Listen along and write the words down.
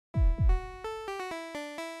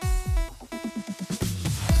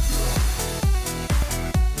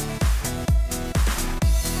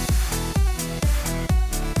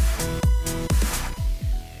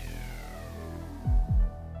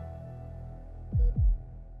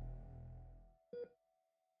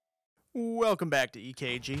Welcome back to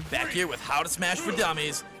EKG. Back here with How to Smash for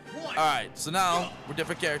Dummies. Alright, so now we're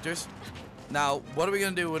different characters. Now, what are we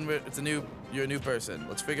gonna do when you're a new person?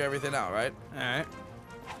 Let's figure everything out, right? Alright.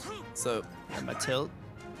 So, And my tilt.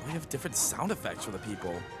 we have different sound effects for the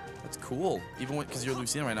people. That's cool. Even because you're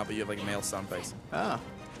Lucina right now, but you have like a male sound face. Oh.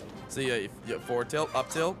 So you have forward tilt,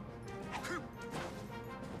 up tilt,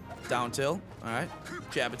 down tilt. Alright.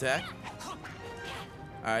 Jab attack.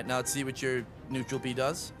 Alright, now let's see what your neutral B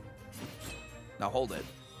does. Now hold it.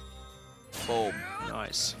 Boom.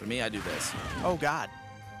 Nice. For me, I do this. Oh, God.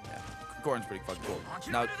 Yeah. Goron's pretty fucking cool.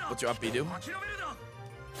 Now, what's your up B do?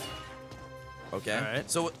 Okay. All right.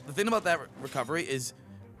 So the thing about that recovery is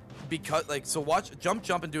because, like, so watch,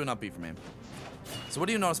 jump, and do an up B for me. So what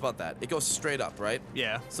do you notice about that? It goes straight up, right?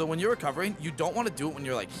 Yeah. So when you're recovering, you don't want to do it when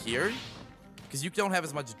you're like here, because you don't have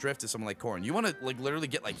as much drift as someone like Koron. You want to like literally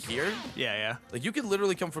get like here. Yeah, yeah. Like you could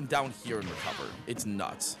literally come from down here and recover. It's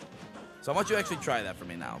nuts. So I want you to actually try that for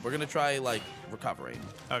me now. We're gonna try like recovering.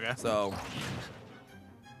 Okay. So.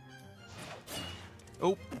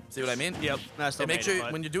 Oh. See what I mean? Yep. That's and make sure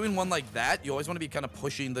when you're doing one like that, you always want to be kind of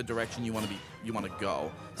pushing the direction you want to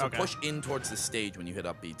go. So Okay. push in towards the stage when you hit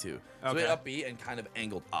up B too. So Okay. hit up B and kind of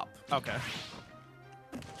angled up. Okay.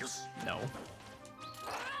 No.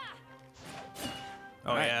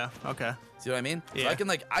 Oh, Right. yeah. Okay. See what I mean? Yeah. So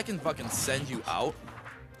I can fucking send you out.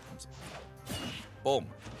 Boom.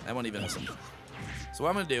 I won't even miss him. So what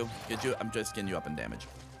I'm gonna do, I'm just getting you up in damage.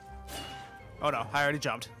 Oh, no. I already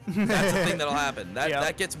jumped. That's the thing that'll happen. Yep.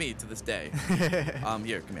 That gets me to this day. Here, come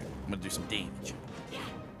here. I'm gonna do some damage.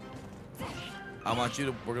 I want you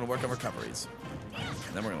to, we're gonna work on recoveries.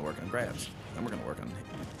 And then we're gonna work on grabs. Then we're gonna work on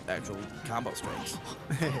actual combo strings.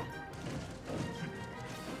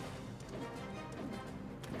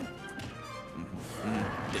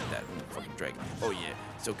 Did that fucking dragon. Oh yeah,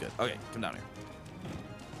 so good. Okay, come down here.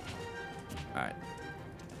 Alright.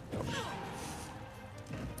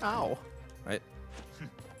 Ow. Right?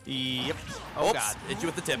 Yep. Oh, Oops, God. hit you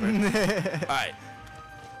with the tipper. Alright.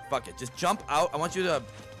 Fuck it. Just jump out. I want you to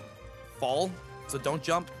fall. So don't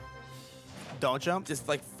jump. Don't jump? Just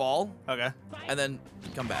like fall. Okay. And then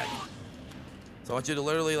come back. So I want you to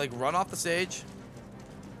literally like run off the stage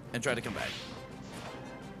and try to come back.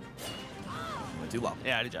 Too low.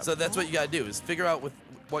 Yeah, I did jump. So that's what you gotta do is figure out with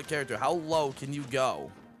what character, how low can you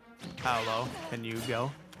go? How low can you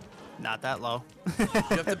go? Not that low. You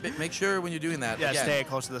have to make sure when you're doing that. Yeah, again, stay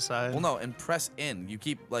close to the side. well, no, and press in. You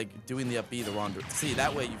keep like doing the up B the wrong direction. See,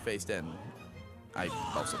 that way you faced in. I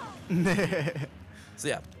also. So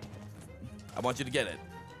yeah, I want you to get it.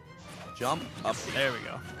 Jump up. There we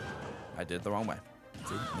go. I did it the wrong way.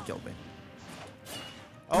 See, he killed me.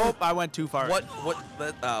 Oh, I went too far.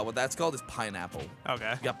 What that's called is pineapple.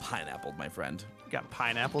 Okay. You got pineappled, my friend. Got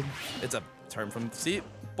pineapple. It's a term from, see?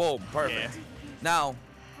 Boom, perfect. Yeah. Now,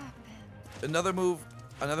 another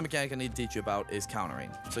mechanic I need to teach you about is countering.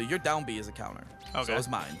 So your down B is a counter. Okay. So is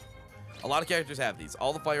mine. A lot of characters have these.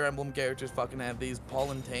 All the Fire Emblem characters fucking have these.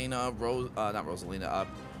 Paul and Tana, not Rosalina,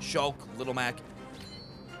 Shulk, Little Mac.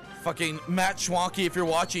 Fucking Matt Schwanke, if you're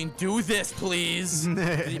watching, do this, please.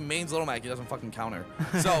 He mains Little Mac, he doesn't fucking counter.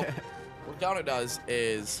 So, what counter does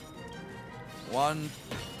is one,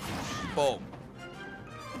 boom.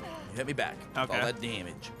 You hit me back. Okay. All that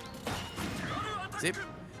damage. See? It's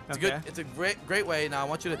Okay. good. It's a great way. Now I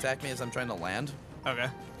want you to attack me as I'm trying to land. Okay.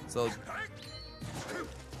 So,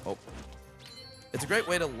 oh, it's a great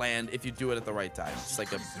way to land if you do it at the right time. It's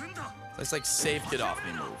like safe get off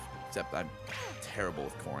me move. Except I'm terrible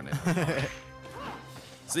with Koron.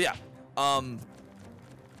 So yeah, I'm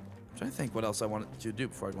trying to think what else I wanted to do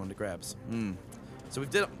before I go into grabs. So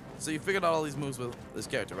you figured out all these moves with this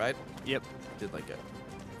character, right? Yep. Did like it.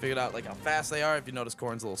 Figured out like how fast they are. If you notice,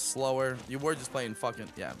 Koron's a little slower. You were just playing fucking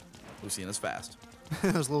Lucina's fast.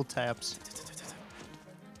 Those little taps.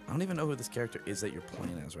 I don't even know who this character is that you're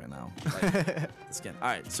playing as right now. Like, the skin. All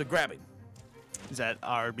right, so grabbing. Is that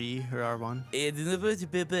RB or R1?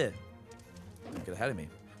 Don't get ahead of me.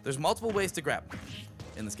 There's multiple ways to grab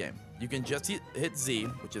in this game. You can just hit Z,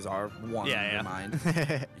 which is R1 in your mind.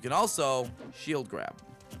 You can also shield grab.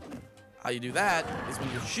 How you do that is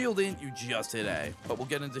when you're shielding, you just hit A. But we'll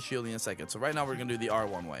get into shielding in a second. So right now we're gonna do the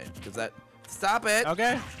R1 way because that. Stop it!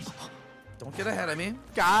 Okay. Don't get ahead of me.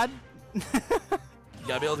 God. You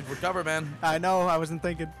gotta be able to recover, man. I know. I wasn't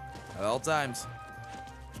thinking. At all times.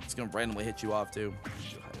 It's gonna randomly hit you off too.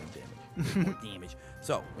 More damage.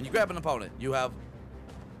 So when you grab an opponent, you have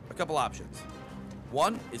a couple options.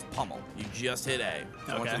 One is pummel. You just hit A.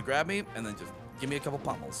 So I want you to grab me and then just give me a couple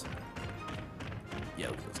pummels. Yeah,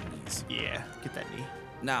 look at those knees. Yeah, get that knee.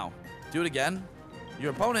 Now, do it again.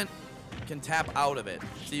 Your opponent can tap out of it,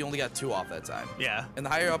 so you only got 2 off that side. Yeah. And the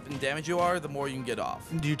higher up in damage you are, the more you can get off.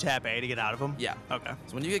 Do you tap A to get out of them? Yeah. Okay.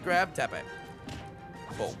 So when you get grabbed, tap A.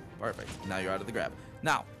 Boom. Perfect. Now you're out of the grab.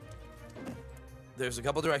 Now, there's a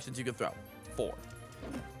couple directions you can throw. 4.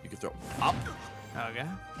 You can throw up, Okay.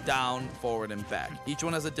 down, forward, and back. Each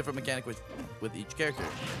one has a different mechanic with each character.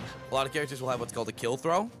 A lot of characters will have what's called a kill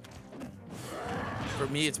throw. For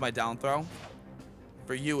me, it's my down throw.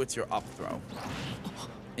 For you, it's your up throw.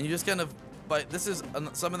 And you just kind of, but this is,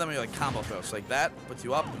 some of them are like combo throws. So like that puts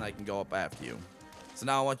you up, and I can go up after you. So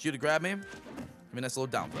now I want you to grab me. Give me a nice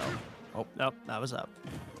little down throw. Oh. Nope, that was up.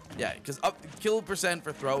 Yeah, because kill percent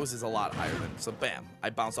for throws is a lot higher than, so bam. I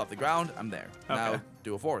bounce off the ground, I'm there. Okay. Now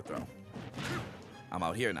do a forward throw. I'm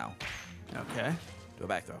out here now. Okay. Do a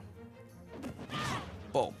back throw.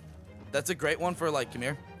 Boom. That's a great one for like, come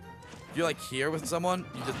here. If you're like here with someone,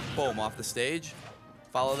 you just boom off the stage.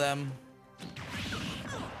 Follow them.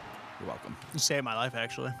 You're welcome. You saved my life,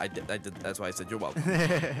 actually. I did. That's why I said you're welcome.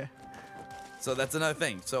 So that's another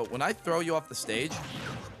thing. So when I throw you off the stage,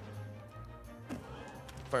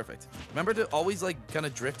 perfect. Remember to always like kind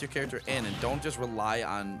of drift your character in and don't just rely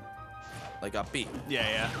on like a B. Yeah,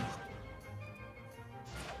 yeah.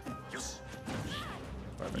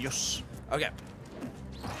 Perfect. Yes. Okay.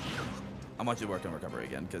 I want you to work on recovery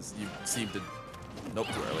again because you seem to. Nope,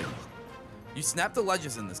 too early. You snap the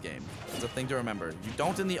ledges in this game. It's a thing to remember. You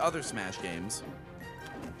don't in the other Smash games,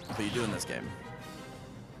 but you do in this game.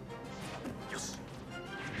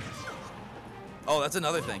 Oh, that's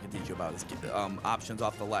another thing I can teach you about is options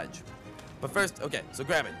off the ledge. But first, okay, so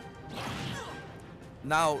grab it.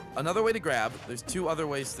 Now, another way to grab, there's 2 other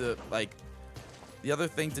ways to, like, the other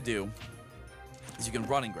thing to do is you can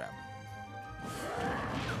run and grab.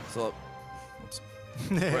 So, oops.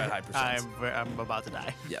 We're at high percent. I'm about to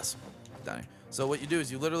die. Yes, down here. So what you do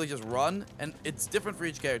is you literally just run, and it's different for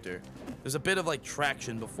each character. There's a bit of like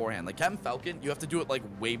traction beforehand. Like Captain Falcon, you have to do it like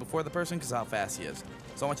way before the person because of how fast he is.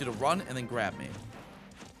 So I want you to run and then grab me.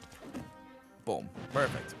 Boom.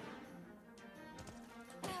 Perfect.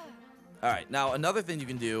 All right, now another thing you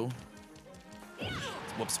can do.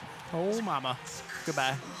 Whoops. Oh, mama.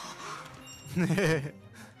 Goodbye. It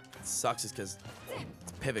sucks is because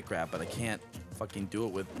it's pivot grab, but I can't fucking do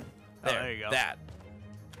it with. There you go. That.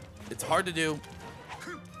 It's hard to do.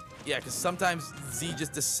 Yeah, because sometimes Z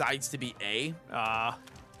just decides to be A. I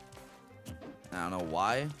don't know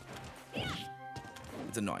why.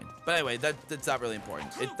 It's annoying. But anyway, that's not really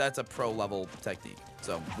important. That's a pro level technique,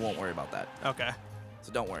 so won't worry about that. Okay.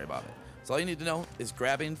 So don't worry about it. So all you need to know is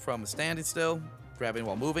grabbing from standing still, grabbing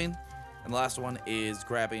while moving, and the last one is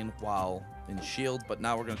grabbing while in shield, but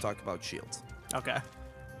now we're going to talk about shields. Okay.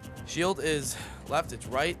 Shield is left, it's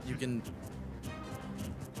right. You can...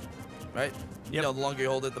 Right? Yep. You know, the longer you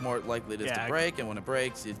hold it, the more likely it is to break, and when it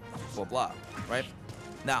breaks, you blah, blah, right?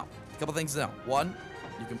 Now, a couple things to know. One,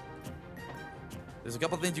 you can... There's a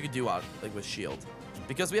couple things you can do out, like with shield.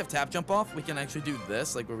 Because we have tap jump off, we can actually do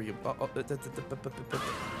this, like where we can...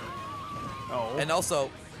 Oh. And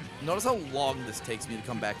also, notice how long this takes me to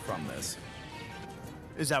come back from this.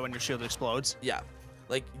 Is that when your shield explodes? Yeah.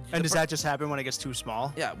 Like... And does that just happen when it gets too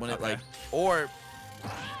small? Yeah, when it like... Or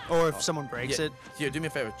if someone breaks it? Here, do me a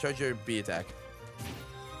favor. Charge your B attack.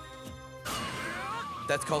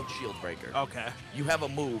 That's called Shield Breaker. Okay. You have a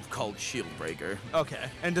move called Shield Breaker. Okay.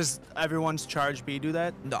 And does everyone's charge B do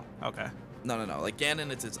that? No. Okay. No. Like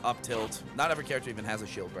Ganon, it's up tilt. Not every character even has a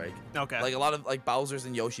shield break. Okay. Like a lot of like Bowser's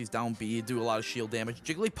and Yoshi's down B do a lot of shield damage.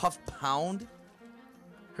 Jigglypuff's pound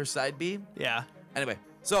her side B. Yeah. Anyway,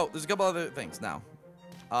 so there's a couple other things now.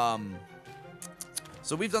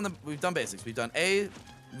 So we've done basics. We've done A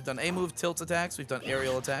move tilt attacks. We've done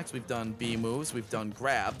aerial attacks. We've done B moves. We've done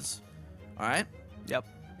grabs. All right. Yep.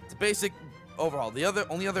 It's a basic overhaul. The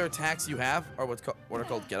only other attacks you have are what are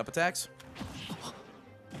called get up attacks.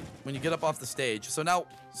 When you get up off the stage. So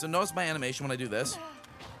notice my animation when I do this.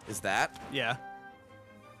 Is that? Yeah.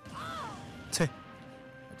 I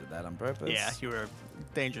did that on purpose. Yeah, you were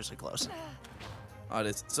dangerously close. Oh, it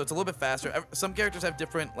is. So it's a little bit faster. Some characters have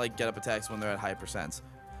different like get up attacks when they're at high percents.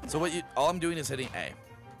 So all I'm doing is hitting A.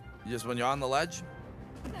 When you're on the ledge,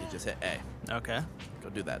 you just hit A. Okay. Go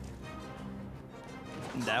do that.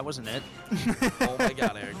 That wasn't it. Oh my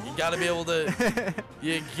God, Eric! You gotta be able to.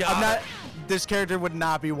 You got. This character would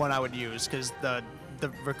not be one I would use because the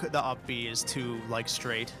up B is too like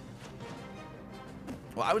straight.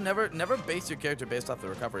 Well, I would never base your character based off the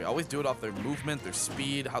recovery. Always do it off their movement, their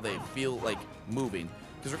speed, how they feel like moving.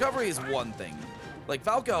 Because recovery is one thing. Like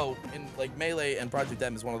Falco in like Melee and Project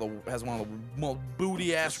M has one of the most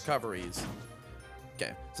booty ass recoveries.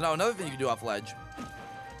 Okay, so now another thing you can do off ledge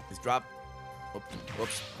is drop Whoops,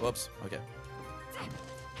 whoops, whoops. Okay.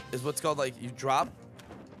 Is what's called like you drop.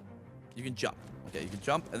 You can jump. Okay, you can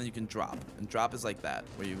jump and then you can drop. And drop is like that,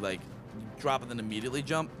 where you like you drop and then immediately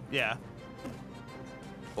jump. Yeah.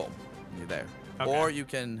 Boom. You're there. Okay. Or you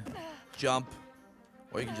can jump,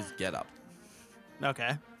 or you can just get up.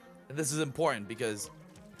 Okay. And this is important because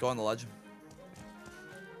go on the ledge.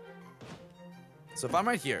 So if I'm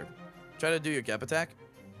right here, try to do your gap attack.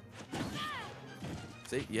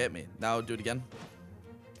 See, you hit me. Now do it again.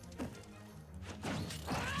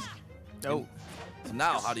 Oh. So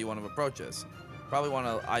now, how do you want to approach this? Probably want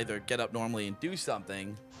to either get up normally and do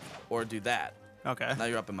something, or do that. Okay. Now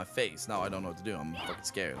you're up in my face. Now I don't know what to do. I'm fucking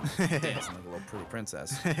scared. I'm dancing like a little pretty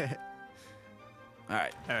princess. All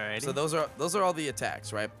right. Alrighty. So those are all the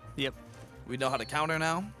attacks, right? Yep. We know how to counter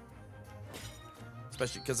now,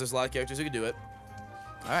 especially because there's a lot of characters who can do it.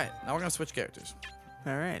 All right. Now we're gonna switch characters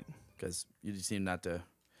All right. because you just seem not to.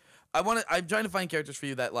 I'm trying to find characters for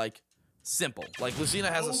you that like simple. Like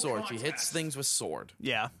Lucina has a sword. She hits things with sword.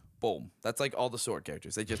 Yeah. Boom. That's like all the sword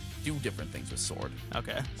characters. They just do different things with sword.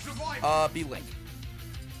 Okay. Be Link.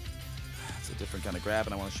 It's a different kind of grab,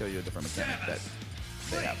 and I want to show you a different mechanic that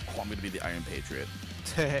they have. Oh, I'm gonna be the Iron Patriot.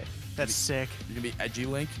 That's sick. You're gonna be edgy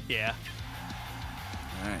Link. Yeah.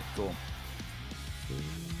 All right, cool. Here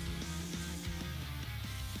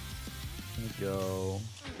we go.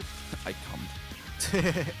 I cummed.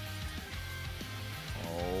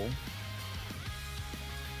 Oh.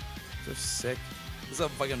 They're sick. This is a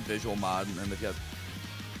fucking visual mod, and they've got.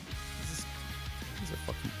 These are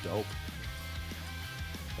fucking dope.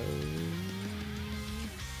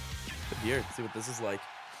 But here, see what this is like.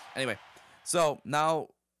 Anyway, so now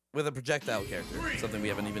with a projectile character, something we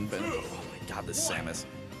haven't even been. Oh my god, this Samus.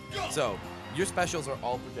 So your specials are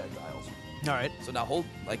all projectiles. All right. So now hold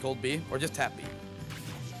B or just tap B.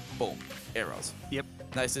 Boom, arrows. Yep.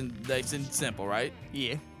 Nice and simple, right?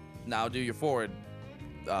 Yeah. Now do your forward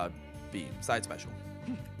B side special.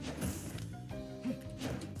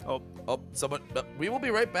 Oh, someone. We will be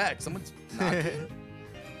right back. Someone's knocking.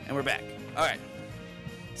 And we're back. All right.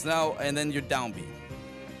 So now, and then your down B.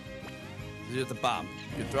 You do the bomb.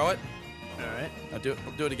 You throw it. All right. Now do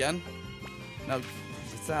it again. Now,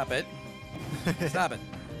 stop it. Stop it.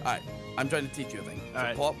 All right. I'm trying to teach you a thing. So All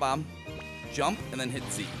right. pull up bomb, jump, and then hit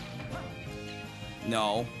Z.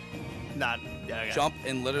 No. Not. Yeah, okay. Jump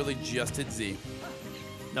and literally just hit Z.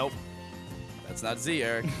 Nope. That's not Z,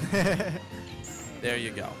 Eric. There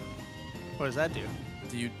you go. What does that do?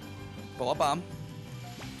 Do you pull up bomb,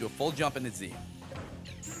 do a full jump and hit Z.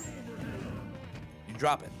 You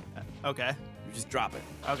drop it. Okay. You just drop it.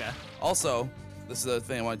 Okay. Also, this is the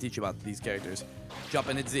thing I want to teach you about these characters. Jump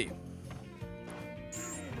and hit Z. Boom.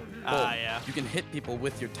 Yeah. You can hit people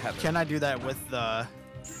with your tether. Can I do that with the?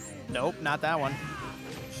 Nope, not that one.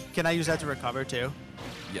 Can I use that to recover too?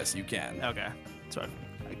 Yes, you can. Okay. So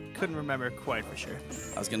I couldn't remember quite for sure.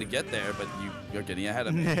 I was gonna get there, but you're getting ahead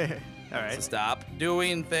of me. All right. So stop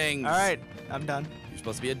doing things. All right. I'm done. You're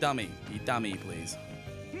supposed to be a dummy. Be dummy, please.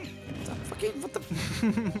 Stop fucking what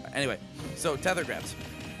the. Anyway, so tether grabs.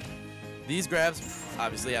 These grabs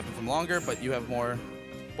obviously happen from longer, but you have more.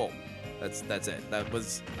 Boom. That's it. That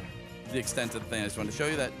was the extent of the thing. I just wanted to show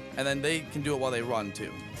you that. And then they can do it while they run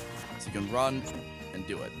too. So you can run and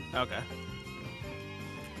do it. Okay.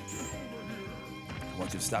 I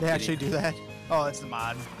want you to stop. They actually do that? Oh, that's the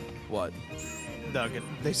mod. What?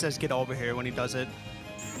 They says get over here when he does it.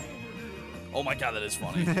 Oh my god, that is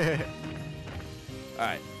funny. All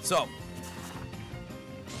right, so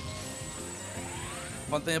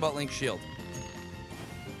one thing about Link's shield.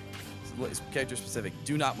 It's character specific.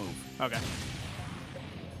 Do not move. Okay.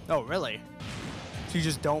 Oh, really? So you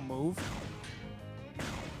just don't move?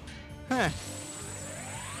 Huh.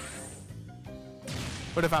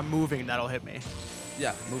 But if I'm moving, that'll hit me.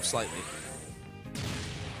 Yeah, move slightly.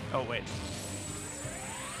 Oh, wait.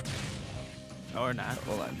 Or not.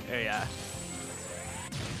 Hold on. Yeah.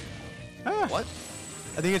 Ah. What?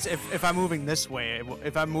 I think it's if I'm moving this way.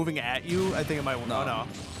 If I'm moving at you, I think it might. No. Oh, no.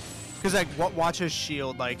 Because like, watch his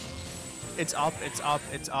shield. Like, it's up, it's up,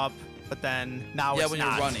 it's up. But then now it's when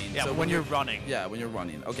not. you're running. Yeah, So when you're running. Yeah, when you're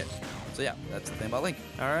running. Okay. So yeah, that's the thing about Link.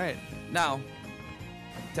 All right. Now,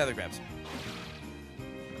 tether grabs.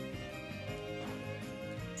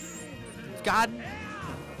 God.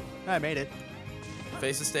 I made it.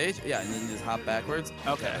 Face the stage. Yeah, and then you just hop backwards.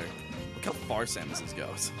 Okay. Tether. Look how far Samus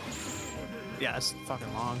goes. Yeah, it's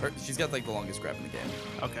fucking long. She's got like the longest grab in the game.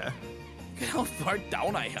 Okay. Look at how far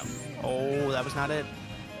down I am. Oh, that was not it.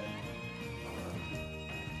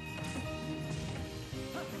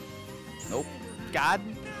 Nope. God.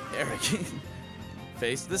 Eric.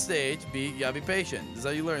 face the stage. B, you gotta be patient. This is how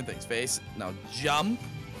you learn things. Face. Now jump,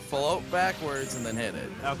 float backwards, and then hit it.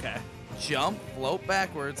 Okay. Jump, float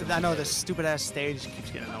backwards. And I know this stupid ass stage keeps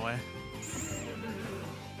getting in the way.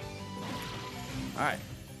 All right.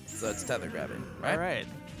 So it's tether grabbing, right? All right.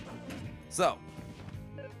 So,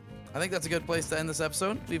 I think that's a good place to end this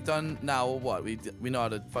episode. We've done now what? We know how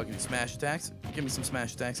to fucking smash attacks. Give me some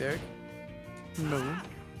smash attacks, Eric. No.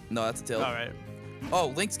 No, that's a tilt. All right. Oh,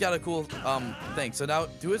 Link's got a cool thing. So now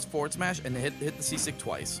do his forward smash and hit the C-stick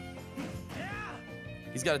twice.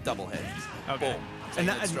 He's got a double hit. Okay. Boom. So And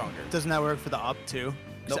he gets that, stronger. doesn't that work for the up too?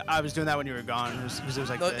 'Cause Nope. I was doing that when you were gone. Because it was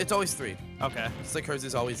like. No, the- it's always 3. Okay. It's like hers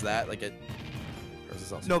is always that. Like it. Hers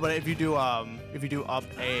is also. No, but if you do up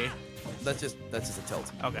A. That's just a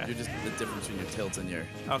tilt. Okay. You're just the difference between your tilts and your.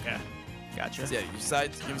 Okay. Gotcha. So yeah, you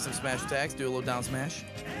decide to give me some smash attacks. Do a little down smash.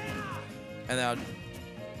 And now.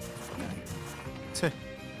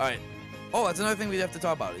 All right. Oh, that's another thing we have to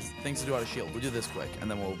talk about is things to do out of shield. We'll do this quick, and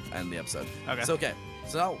then we'll end the episode. Okay. So okay.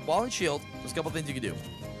 So now, while in shield, there's a couple things you can do.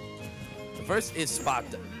 The first is spot.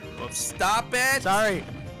 Whoops. Stop it. Sorry.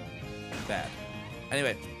 Bad.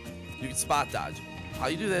 Anyway, you can spot dodge. How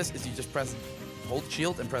you do this is you just hold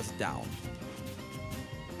shield and press down.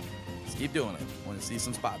 Just keep doing it. I want to see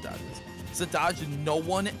some spot dodges. It's a dodge that no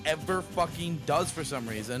one ever fucking does for some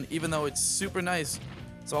reason, even though it's super nice.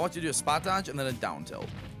 So I want you to do a spot dodge and then a down tilt.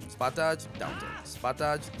 Spot dodge, down tilt. Spot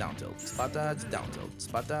dodge, down tilt. Spot dodge, down tilt.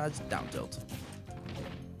 Spot dodge, down tilt.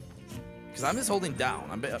 Because I'm just holding down.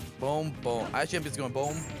 I'm boom, boom. Actually, I'm just going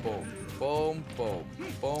boom, boom, boom, boom,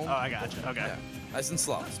 boom. Oh, I gotcha. Okay. Yeah. Nice and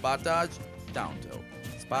slow. Spot dodge, down tilt.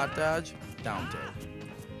 Spot dodge, down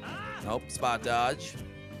tilt. Nope. Spot dodge.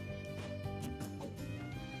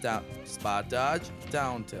 Down. Spot dodge,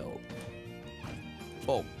 down tilt.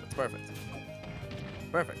 Boom. That's perfect.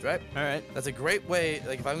 Perfect, right? All right. That's a great way.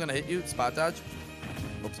 Like if I'm gonna hit you, spot dodge.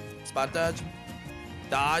 Oops. Spot dodge.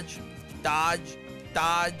 Dodge. Dodge.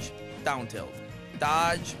 Dodge. Down tilt.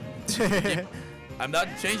 Dodge. I'm not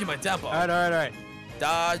changing my tempo. All right.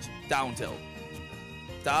 Dodge. Down tilt.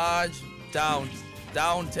 Dodge. Down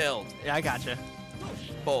tilt. Yeah, I gotcha.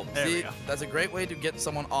 Boom. There we See, go. that's a great way to get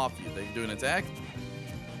someone off you. They can do an attack.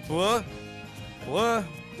 What? Boom.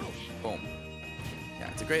 Yeah,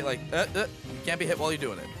 it's a great like. You can't be hit while you're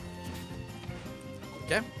doing it.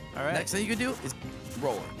 Okay. All right. Next thing you can do is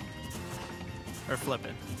roller. Or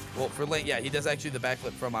flipping. Well, for Link, yeah, he does actually the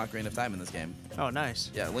backflip from Ocarina of Time in this game. Oh,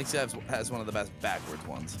 nice. Yeah, Link has one of the best backwards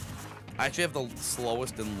ones. I actually have the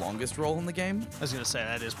slowest and longest roll in the game, I was gonna say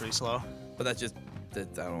that is pretty slow. but that's just I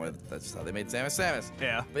don't know. That's just how they made Samus.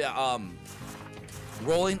 Yeah. But yeah,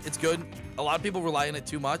 rolling, it's good. A lot of people rely on it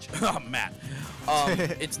too much. Oh, Matt.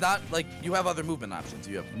 It's not like you have other movement options.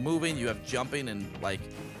 You have moving, you have jumping, and like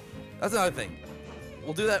that's another thing.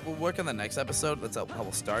 We'll do that. We'll work on the next episode. That's how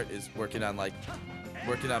we'll start. Is working on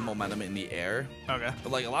momentum in the air. Okay.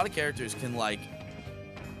 But like a lot of characters can like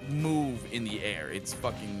move in the air. It's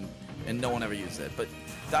fucking and no one ever uses it. But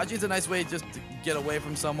dodging is a nice way just to get away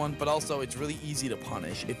from someone. But also it's really easy to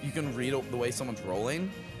punish if you can read the way someone's rolling.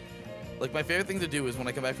 Like my favorite thing to do is when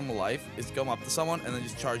I come back from a life is come up to someone and then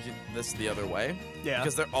just charge this the other way. Yeah.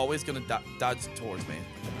 Because they're always gonna dodge towards me.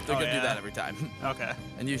 They're gonna do that every time. Okay.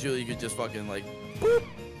 And usually you could just fucking like, boop.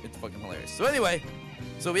 It's fucking hilarious. So anyway,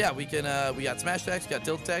 so yeah, we got smash attacks, we got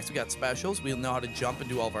tilt attacks, we got specials. We know how to jump and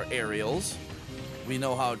do all of our aerials. We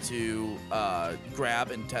know how to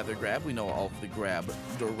grab and tether grab. We know all of the grab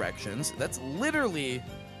directions. That's literally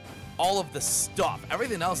all of the stuff.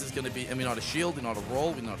 Everything else is going to be, and we know how to shield, we know how to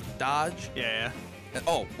roll, we know how to dodge. Yeah. And,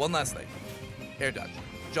 oh, one last thing. Air dodge.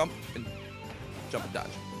 Jump and dodge.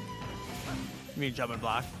 You mean jump and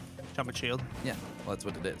block? Jump and shield? Yeah, well, that's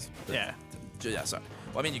what it is. Yeah. Yeah, sorry.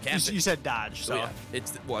 Well, I mean, you can't. You said dodge, so. Yeah,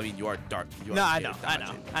 it's, well, I mean, you are dark. No, I know.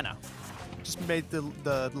 Just made the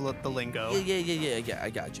lingo. Yeah, I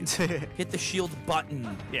got you. Hit the shield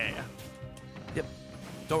button. Yeah. Yep.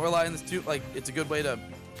 Don't rely on this too. Like, it's a good way to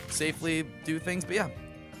safely do things, but yeah.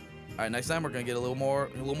 All right, next time we're gonna get a little more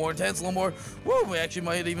intense, a little more. Woo! We actually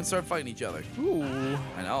might even start fighting each other. Ooh.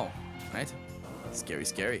 I know, right? Scary.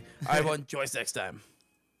 All right, everyone, join us next time.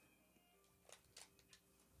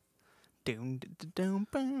 Do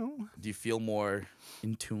you feel more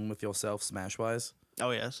in tune with yourself, Smash-wise?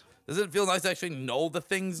 Oh yes. Does it feel nice to actually know the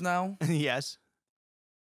things now? Yes.